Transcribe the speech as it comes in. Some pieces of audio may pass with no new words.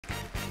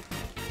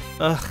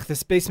Ugh,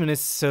 this basement is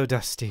so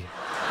dusty.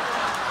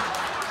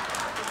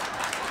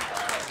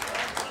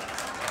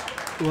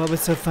 What was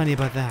so funny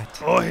about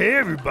that? Oh, hey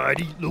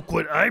everybody, look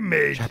what I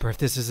made. Trapper, if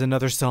this is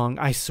another song,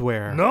 I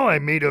swear. No, I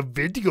made a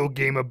video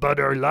game about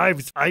our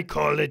lives. I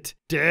call it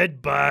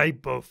Dead by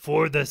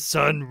Before the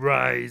Sun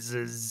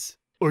Rises.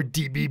 Or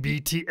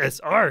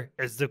DBBTSR,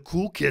 as the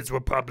cool kids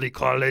would probably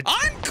call it.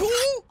 I'm cool!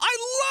 I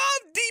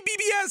love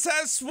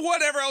DBBSS,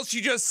 whatever else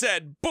you just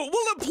said, but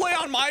will it play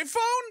on my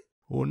phone?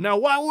 Well, now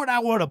why would I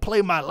want to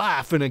play my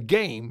life in a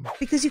game?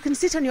 Because you can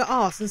sit on your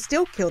arse and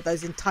still kill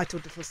those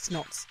entitled little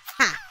snots.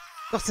 Ha!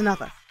 Got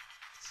another.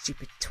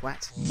 Stupid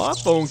twat. My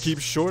phone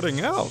keeps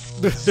shorting out.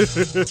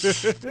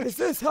 Is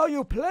this how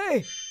you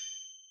play?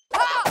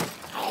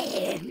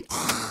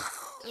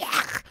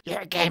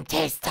 Your game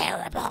tastes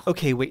terrible.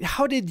 Okay, wait,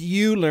 how did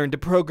you learn to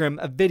program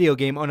a video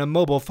game on a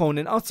mobile phone?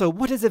 And also,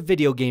 what is a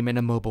video game in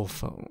a mobile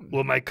phone?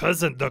 Well, my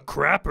cousin, the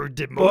crapper,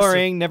 did most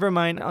Boring, never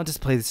mind. I'll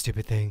just play the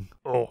stupid thing.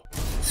 Oh.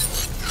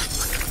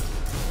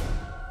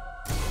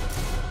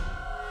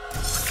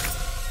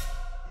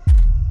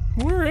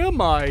 Where am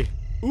I?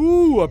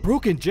 Ooh, a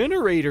broken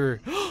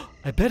generator.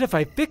 I bet if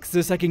I fix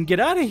this, I can get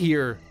out of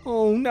here.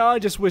 Oh, now I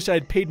just wish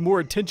I'd paid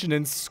more attention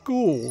in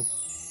school.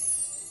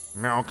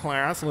 Now,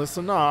 class,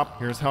 listen up.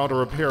 Here's how to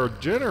repair a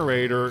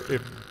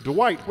generator.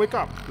 Dwight, wake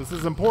up. This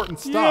is important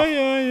stuff.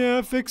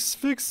 Yeah. Fix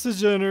the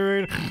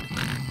generator.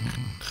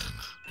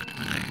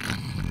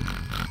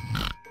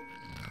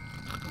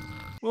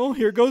 Well,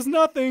 here goes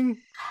nothing.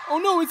 Oh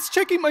no, it's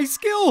checking my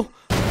skill.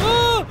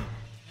 Ah!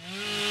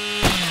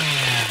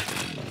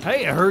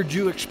 Hey, I heard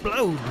you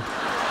explode.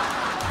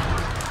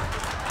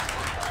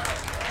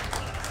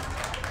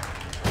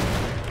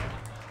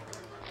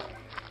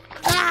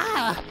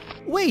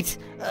 Wait,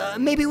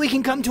 maybe we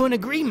can come to an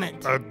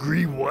agreement.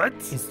 Agree what?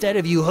 Instead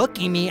of you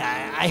hooking me,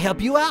 I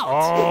help you out.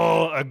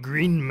 Oh,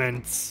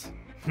 agreements.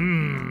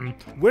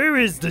 Where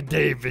is the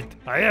David?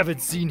 I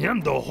haven't seen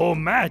him the whole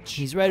match.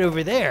 He's right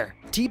over there,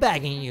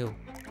 teabagging you.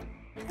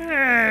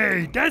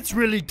 Hey, that's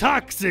really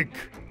toxic.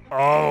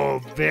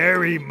 Oh,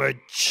 very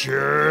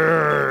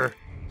mature.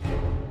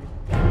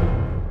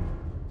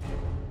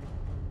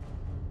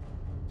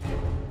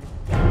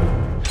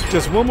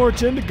 Just one more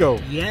gen to go.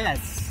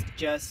 Yes,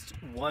 just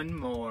one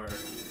more.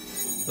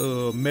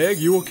 Meg,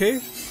 you okay?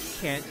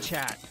 Can't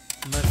chat.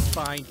 Must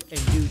find a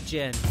new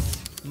gen.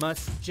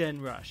 Must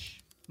gen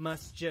rush.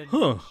 Must gen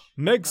rush.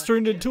 Meg's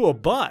turned into a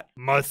bot.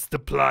 Must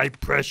apply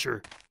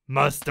pressure.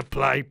 Must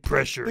apply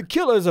pressure. The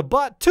killer's a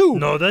bot too.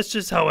 No, that's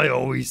just how I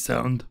always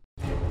sound.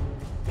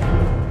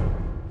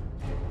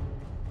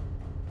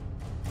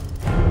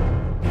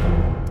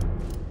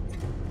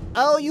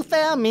 Oh, you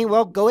found me.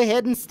 Well, go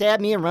ahead and stab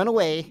me and run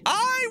away.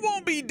 I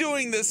won't be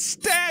doing the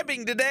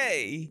stabbing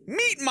today.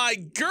 Meet my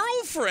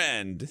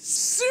girlfriend,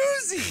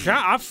 Susie. Shut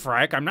up,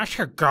 Frank. I'm not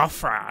your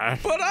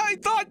girlfriend. But I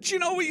thought,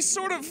 we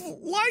sort of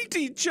liked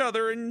each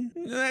other in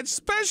that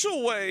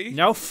special way.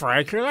 No,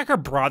 Frank. You're like a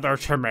brother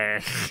to me.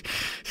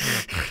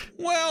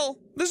 Well,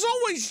 there's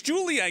always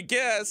Julie, I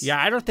guess.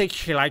 Yeah, I don't think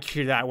she likes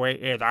you that way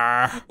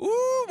either.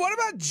 Ooh, what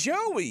about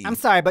Joey? I'm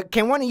sorry, but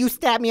can one of you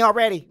stab me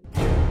already?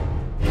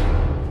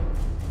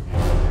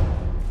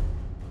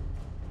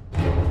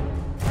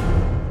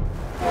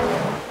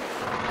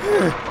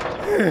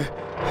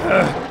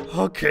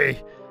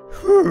 Okay.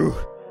 Whew.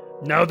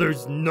 Now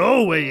there's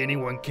no way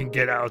anyone can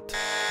get out.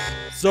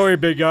 Sorry,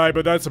 big guy,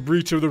 but that's a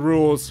breach of the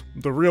rules.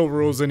 The real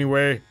rules,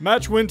 anyway.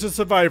 Match win to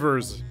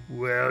survivors.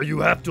 Well, you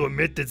have to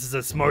admit this is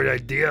a smart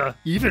idea,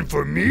 even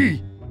for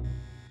me.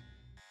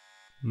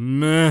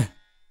 Meh.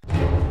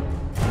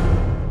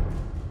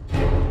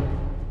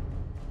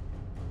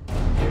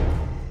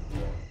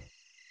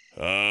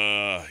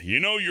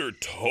 You're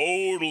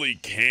totally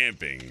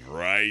camping,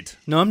 right?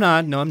 No, I'm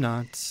not.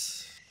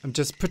 I'm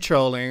just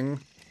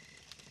patrolling.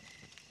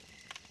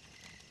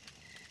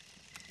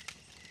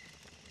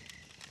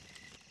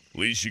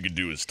 Least you could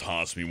do is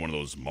toss me one of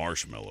those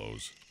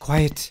marshmallows.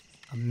 Quiet.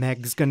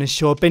 Meg's gonna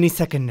show up any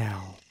second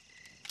now.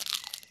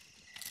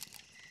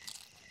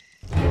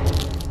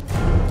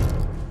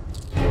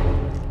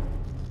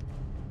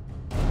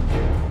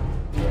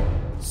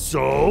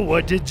 So,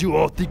 what did you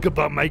all think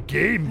about my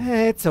game?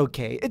 It's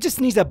okay. It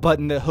just needs a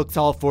button that hooks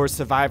all 4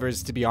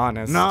 survivors, to be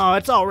honest. No,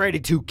 it's already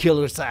too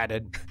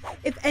killer-sided.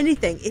 If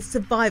anything, it's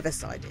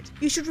survivor-sided.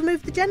 You should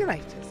remove the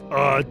generators.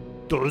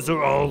 Those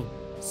are all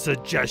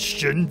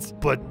suggestions,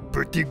 but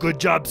pretty good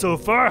job so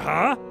far,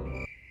 huh?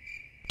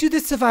 Do the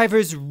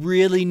survivors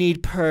really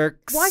need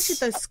perks? Why should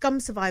those scum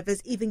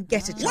survivors even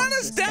get a chance? Let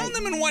us down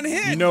them in one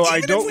hit.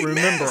 I don't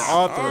remember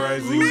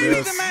authorizing maybe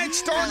this. the match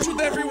starts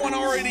with everyone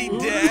already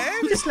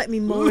dead. Just let me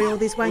mori all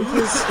these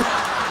wankers.